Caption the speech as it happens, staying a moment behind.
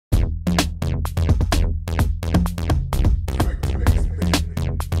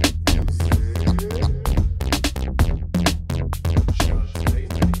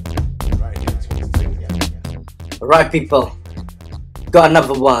Right, people, got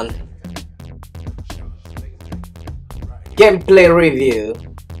another one. Gameplay review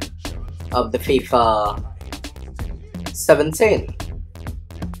of the FIFA 17.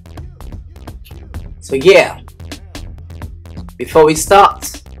 So yeah, before we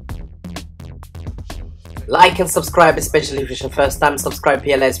start, like and subscribe, especially if it's your first time. Subscribe,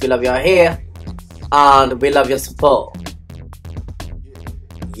 PLS. We love you here, and we love your support.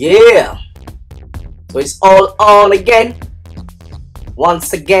 Yeah. So it's all on again,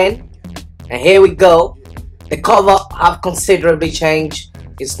 once again, and here we go. The cover have considerably changed.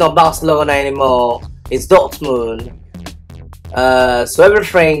 It's not Barcelona anymore, it's Dortmund. So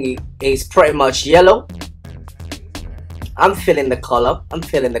everything is pretty much yellow. I'm feeling the color,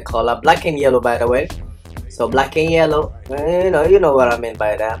 black and yellow, by the way. So black and yellow, you know what I mean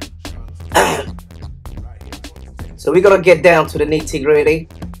by that. So we're gonna get down to the nitty gritty.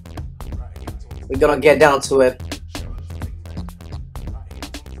 We're gonna get down to it.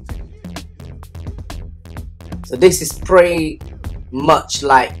 So this is pretty much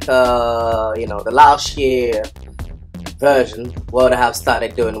like the last year version, what I have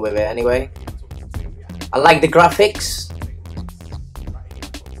started doing with it anyway. I like the graphics.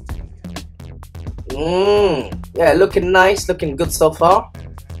 Yeah, looking nice, looking good so far.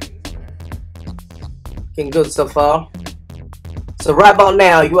 So right about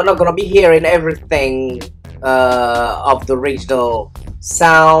now, you are not gonna be hearing everything of the original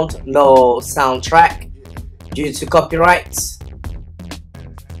sound, no soundtrack, due to copyrights.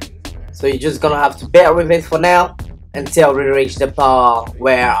 So you're just gonna have to bear with it for now until we reach the part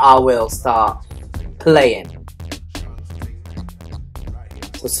where I will start playing.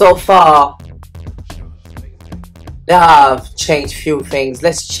 So far, they have changed few things.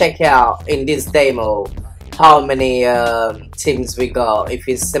 Let's check out in this demo how many teams we got, if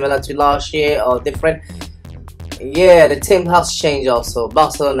it's similar to last year or different. Yeah, the team has changed also.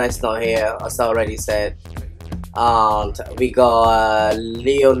 Barcelona is not here, as I already said. And we got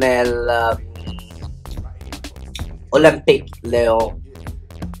Lionel Olympique Lyon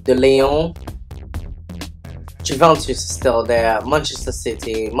de Lyon. Juventus is still there. Manchester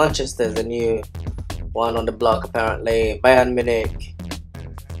City. Manchester is the new one on the block apparently. Bayern Munich.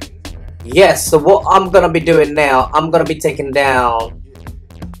 Yes, so what I'm gonna be doing now, I'm gonna be taking it down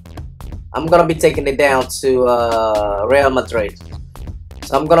to Real Madrid.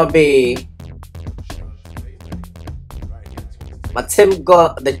 So I'm gonna be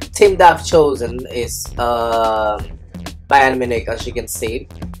the team that I've chosen is Bayern Munich, as you can see.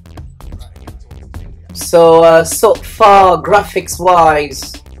 So so far, graphics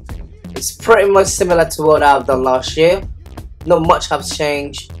wise, it's pretty much similar to what I've done last year. Not much has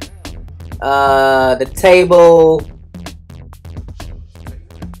changed. The table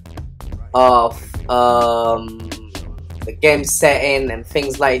of the game setting and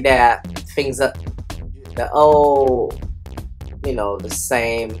things like that, things that they're all the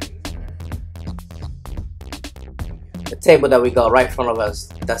same. The table that we got right in front of us,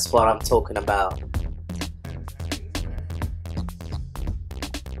 that's what I'm talking about.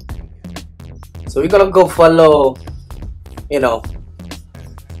 So we're gonna go for a little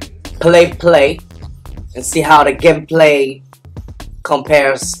play and see how the gameplay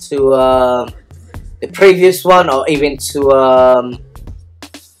compares to the previous one, or even to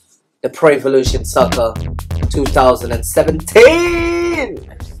the Pro Evolution Soccer 2017,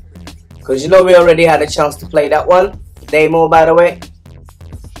 because we already had a chance to play that one demo, by the way,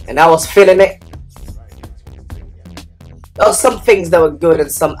 and I was feeling it. There were some things that were good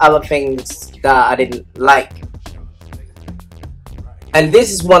and some other things that I didn't like. And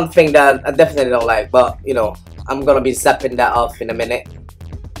this is one thing that I definitely don't like, but I'm gonna be zapping that off in a minute.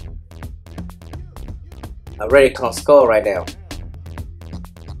 I really can't score right now.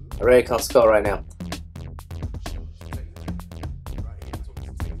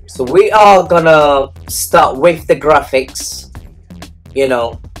 So we are gonna start with the graphics,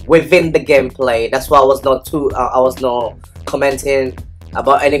 within the gameplay. That's why I was not commenting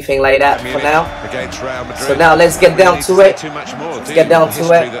about anything like that for now. So now let's get down to it.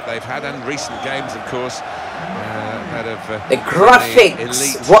 That they've had, and recent games, of course. The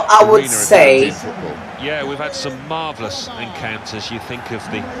graphics, what I would say. Yeah, we've had some marvellous encounters. You think of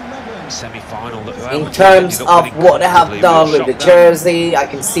the semi-final in terms of what they have done with the jersey. I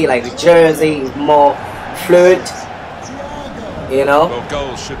can see like the jersey is more fluid. Well,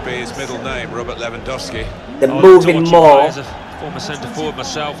 goals should be his middle name, Robert Lewandowski. They're moving more. Former centre forward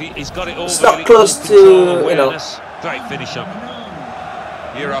myself, he's got it all. It's not close to great finisher.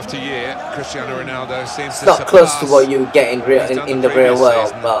 Year after year, Cristiano Ronaldo seems It's to not close to surpass what you get in real in the real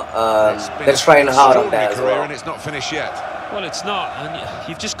world, but they're trying hard on that as well. And it's not finished yet. Well, it's not, and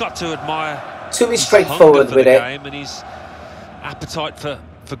you've just got to admire To be his straightforward hunger for with the it, game and his appetite for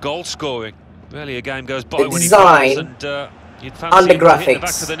goal scoring. Barely a game goes by the when he design plays, and you'd and fancy the him to hit the back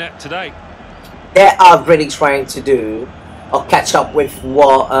graphics, of the net today. they are really trying to do or catch up with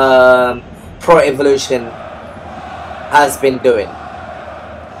what Pro Evolution has been doing.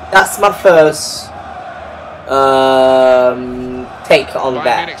 That's my first take on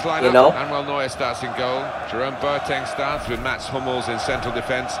that, you know. Manuel Neuer starts in goal. Jerome Boateng starts with Mats Hummels in central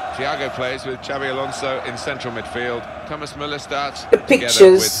defence. Thiago plays with Xabi Alonso in central midfield. Thomas Müller starts The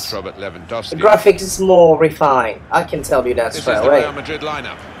pictures, with Robert Lewandowski. the graphics is more refined. I can tell you that This straight is the away. Real Madrid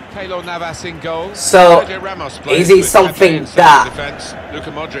lineup. Keylor Navas in goal. So, Sergio Ramos plays is it with something Pepe in that defence.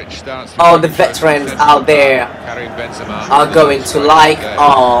 Luka Modric starts with all the Pedro veterans in central out there Karim Benzema are is going the to striker like, today.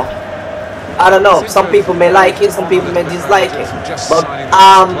 or I don't know, some people may like it, some people may dislike it, but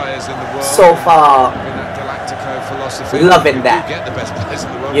so far loving that,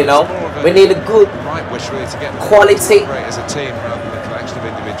 you know. We need a good quality,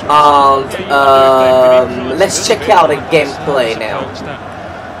 and let's check out the gameplay now.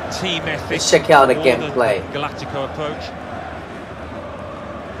 Let's check out the gameplay. Galactico approach.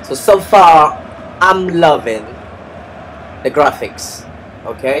 So far I'm loving the graphics,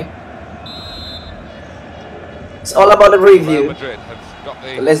 okay. It's all about the review. So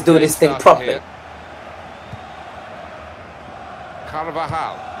let's do this thing properly.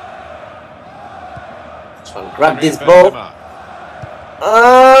 Carvajal. Try and grab this ball.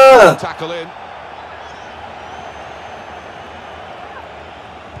 Tackle in.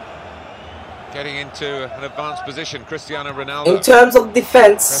 Getting into an advanced position, Cristiano Ronaldo. In terms of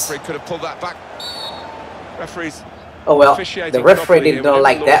defense, Referee could have pulled that back. Referees. oh well, the referee did not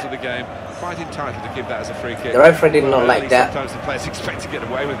like that. Quite entitled to give that as a free kick. The referee did not like that. Sometimes the players expect to get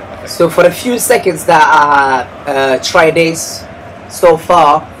away with it, I think. So for the few seconds that I tried this so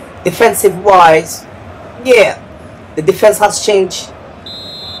far, defensive wise, yeah, the defense has changed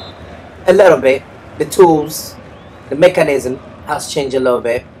a little bit. The tools, the mechanism has changed a little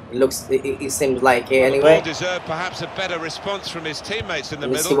bit. It seems like it anyway. The ball deserved perhaps a better response from his teammates in the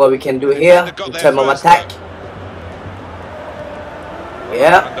Let's middle. see what we can do here in terms of attack.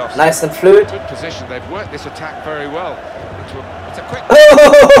 Yeah, nice and fluid. Good position. They've worked this attack very well. It's a quick.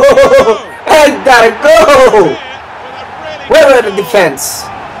 Oh, and that go! Where were the defense?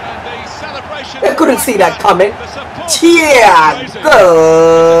 They couldn't see that coming. Yeah,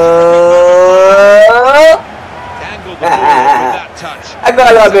 go! I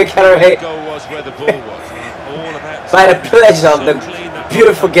got a little bit carried away by the pleasure of the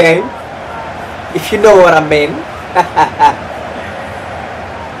beautiful game, if you know what I mean.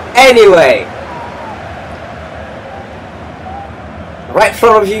 Anyway, right in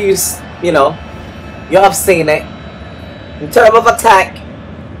front of you, you know, you have seen it. In terms of attack,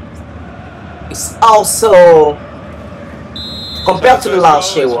 it's also, compared to the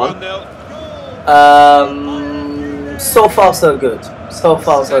last year one, so far so good. So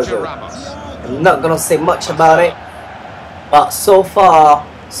far so good. I'm not gonna say much about it, but so far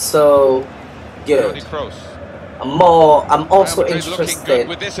so good. I'm also interested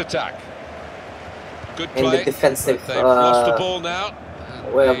with this attack. Good in the defensive lost the ball now.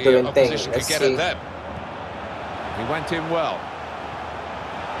 way of doing things. Let's see. He went in well.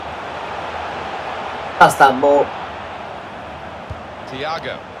 That's that ball.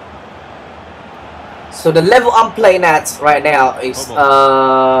 Thiago. So the level I'm playing at right now is,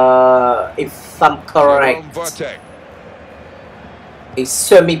 if I'm correct, is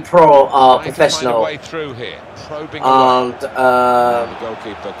semi-pro professional, and the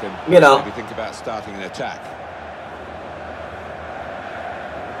goalkeeper can you know, maybe think about starting an attack.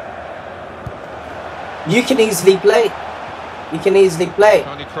 you can easily play. You can easily play.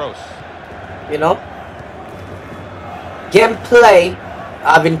 You know, gameplay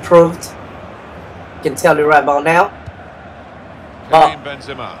I've improved. Can tell you right about now. Karim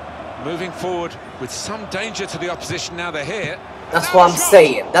Benzema moving forward with some danger to the opposition now they're here. That's what I'm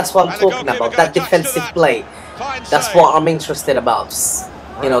saying. That's what I'm talking about. That defensive play. That's what I'm interested about.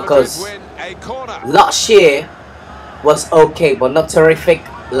 You know, because last year was okay, but not terrific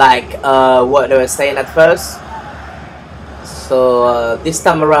like what they were saying at first. So this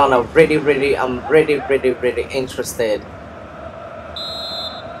time around, I'm really interested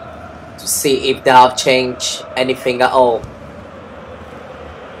to see if they have changed anything at all.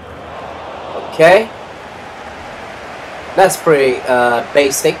 Okay, that's pretty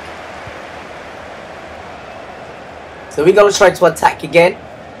basic. So we're gonna try to attack again.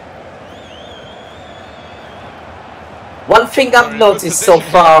 One thing I've noticed so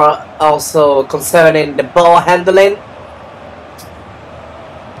far also concerning the ball handling,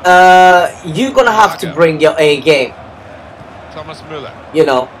 you're gonna have to bring your A game. Thomas Müller. You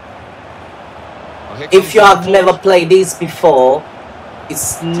know, if you have never played this before,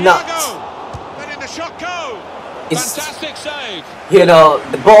 it's not. It's, fantastic save. you know,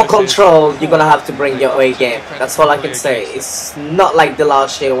 the ball control, you're gonna have to bring your A game. That's all I can say. It's not like the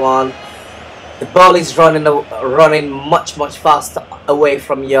last year one. The ball is running much faster away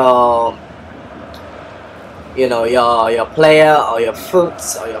from your, you know, your player or your foot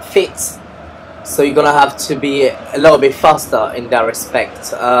or your feet. So you're gonna have to be a little bit faster in that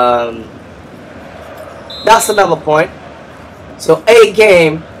respect. That's another point. So A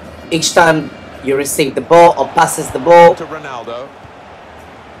game, each time you receive the ball or passes the ball. To Ronaldo.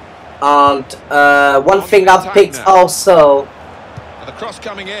 And one thing I've picked also, And the cross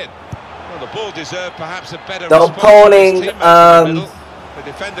coming in. Well, the ball deserved perhaps a better the opponent the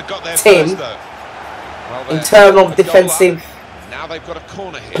defender got there team, first, though. Well, in terms of defensive now they've got a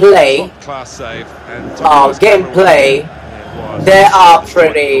corner here. play, Class save and gameplay, they are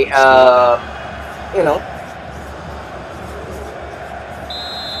pretty, you know,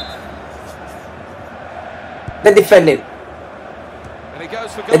 the defending. And he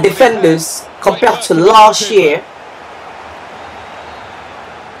goes for The defenders, compared to last year,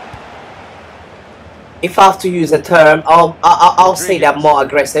 if I have to use a term, I'll say they're more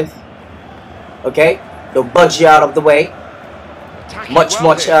aggressive. Okay, they'll budge you out of the way much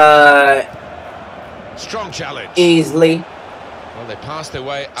strong challenge. easily, Well, they passed their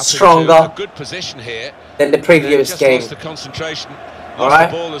way up stronger into a good position here. than the previous Just game. lost the concentration. All Lost right.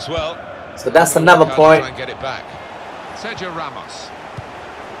 the ball as well. So that's another Can't point. try and get it back. Sergio Ramos.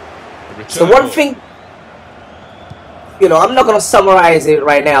 The So return one ball. thing, you know, I'm not gonna summarize it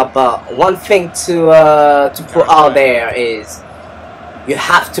right now, but one thing to put out there is you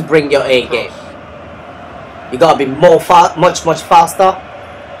have to bring your A game. You gotta be much faster,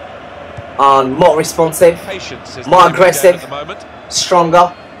 and more responsive, Patience is more the name of the game aggressive, at the moment. stronger.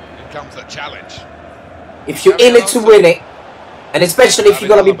 Here comes the challenge. If you're in it to win it, and especially if you're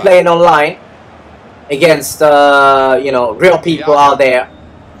gonna be playing online against you know, real people out there,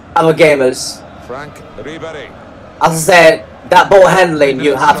 other gamers. Frank Ribéry. As I said, that ball handling,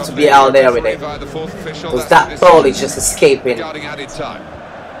 you have to be out there with it, because that ball is just escaping. You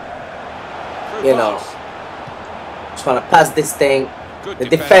know, trying to pass this thing. The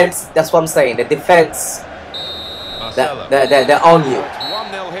defense, that's what I'm saying. The defense, they're on you.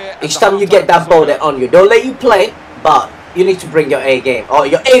 Each time you get that ball, they're on you. Don't let you play, but you need to bring your A game, or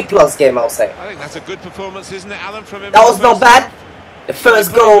your A+ game, I'll say. I think that's a good performance, isn't it, Alan? From him. That was not bad. The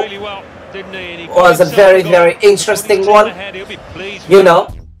first goal was a very interesting one. You know,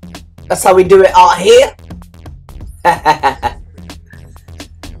 that's how we do it out here.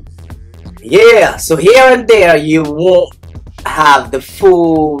 Yeah, so here and there you won't have the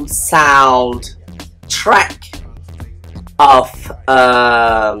full sound track of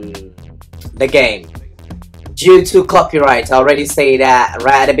the game due to copyright. I already say that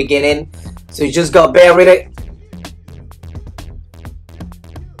right at the beginning, so you just gotta bear with it.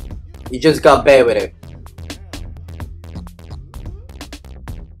 You just gotta bear with it.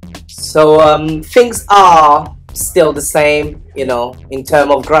 So things are still the same, you know, in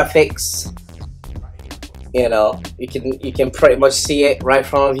terms of graphics. You know, you can pretty much see it right in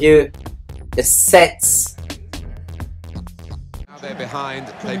front of you. The sets, Now they're behind.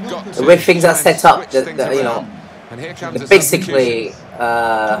 They've got the way things are set up, you know, they basically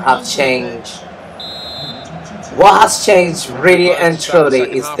have changed. What has changed really and truly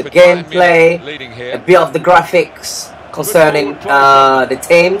is the gameplay, a bit of the graphics concerning the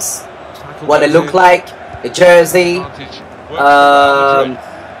teams, what they look like, the jersey,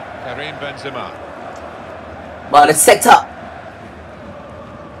 but the setup,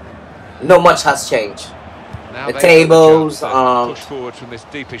 not much has changed. The tables, and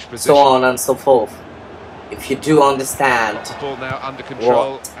so on and so forth. If you do understand ball now under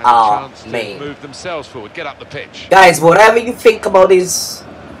control what and I a chance to mean. move themselves forward, get up the pitch. Guys, whatever you think about this,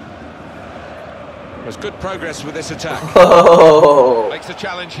 There's good progress with this attack. Makes a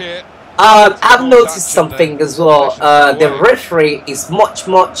challenge here. I've noticed something as well. The referee is much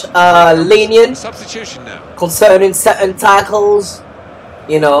lenient Substitution now. concerning certain tackles.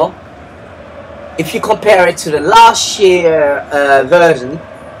 You know, if you compare it to the last year version,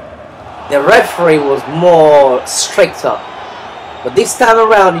 the referee was more stricter. But this time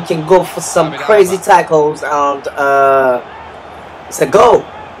around, you can go for some crazy tackles and it's a goal.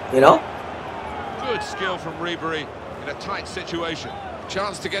 You know. Good skill from Ribéry. in a tight situation.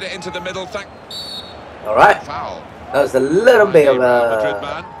 Chance to get it into the middle. All right. Foul. That was a little bit of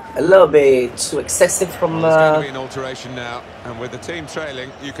a little bit too excessive from. Well, there's going to be an alteration now, and with the team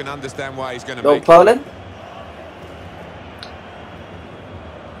trailing, you can understand why he's going to the make opponent.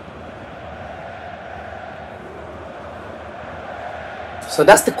 So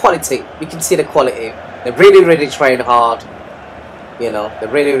that's the quality. You can see the quality. They're really trying hard. You know, they're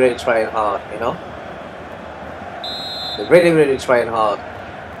really trying hard. You know, they're really trying hard.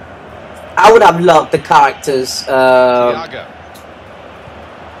 I would have loved the characters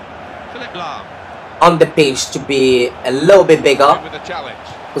on the pitch to be a little bit bigger,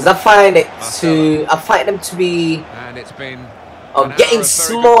 because I find them to be getting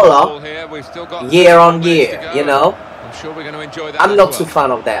smaller year on year. You know, I'm not too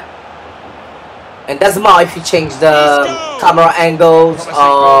fan of that. And doesn't matter if you change the camera angles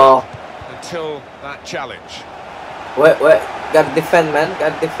or until that challenge. Wait, gotta defend, man.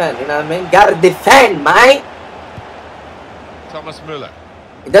 Gotta defend, you know what I mean? Gotta defend, man! Thomas Müller.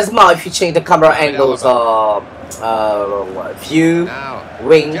 It doesn't matter if you change the camera angles or view,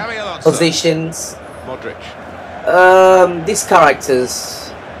 wing, positions. Modric. These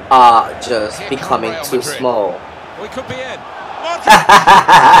characters are just becoming too small. We could be in.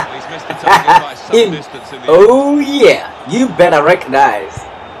 He's missed the target by some distance in the oh yeah, you better recognize.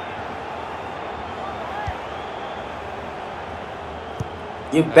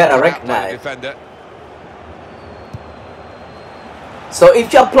 You better recognize. So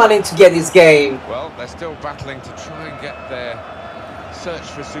if you're planning to get this game, well, they're still battling to try and get their search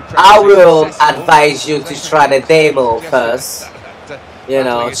for supremacy. I will advise you to try the demo first. You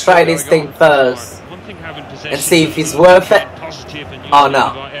know, try this thing first and see if it's worth it or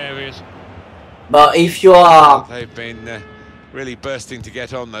not. But if you are, they've been really bursting to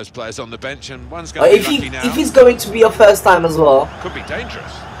get on those players on the bench, and one's going to be lucky now. If it's going to be your first time as well, could be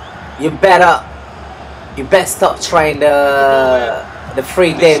dangerous. You better stop trying the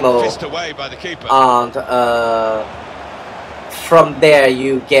free demo, away by the keeper. And from there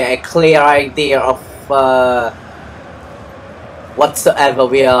you get a clear idea of whatsoever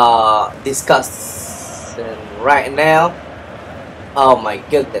we are discussing right now. Oh my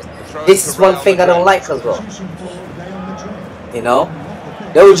goodness, this is one thing I don't like as well. You know,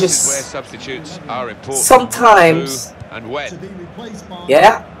 they'll just where substitutes are important. Sometimes, and when.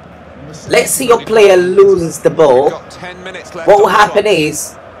 Yeah. Let's say your player loses the ball. What will happen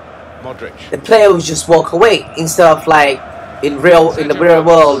is the player will just walk away instead of like in the real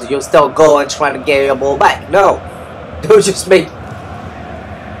world you'll still go and try to get your ball back. No, they'll just make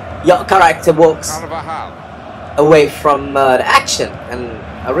your character walks away from the action, and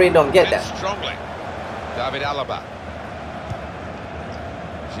I really don't get that. Strongly, David Alaba,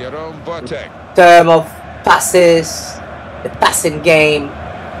 Jerome Boateng. In terms of passes, the passing game.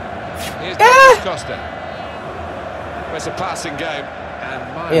 Costa. It's a passing game,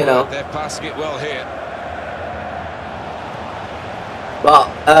 and they're passing it well here. But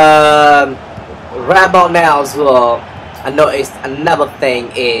right about now as well, I noticed another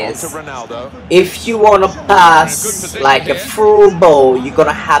thing is if you want to pass like a through ball, you're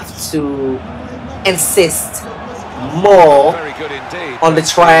gonna have to insist more on the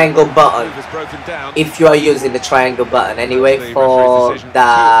triangle button if you are using the triangle button anyway for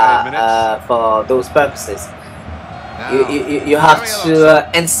that for those purposes. You have to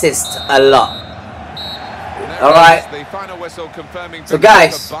insist a lot. Alright, so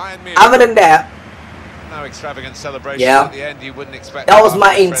guys, other than that, yeah, that was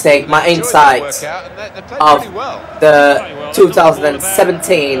my intake, my insight of the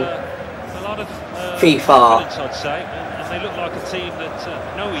 2017 FIFA. They look like a team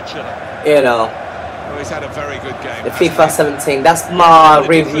that know each other. You know, he's had a very good game. The FIFA 17. That's my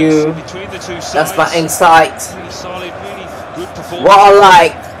review. That's my insight. What I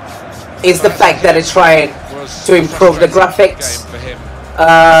like is the fact that they're trying to improve the graphics.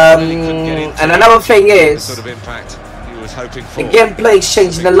 And another thing is the gameplay is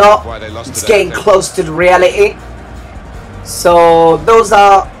changing a lot. It's getting close to the reality. So those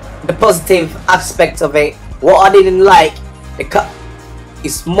are the positive aspects of it. What I didn't like,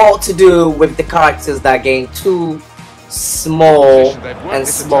 it's more to do with the characters that are getting too small and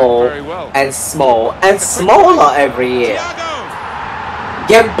small and small and smaller every year.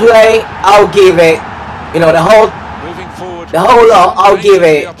 Gameplay, I'll give it, you know, the whole lot, I'll give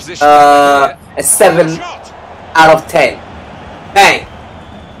it a 7 out of 10. Bang.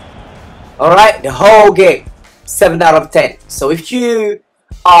 Alright, the whole game, 7 out of 10. So if you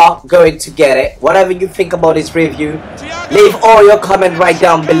are going to get it, whatever you think about this review, leave all your comment right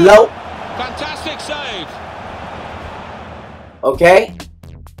down below. Fantastic save. Okay?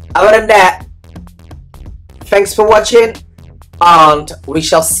 Other than that, thanks for watching, and we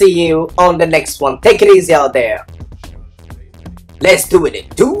shall see you on the next one. Take it easy out there. Let's do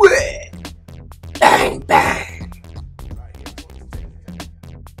it. Do it. Bang, bang.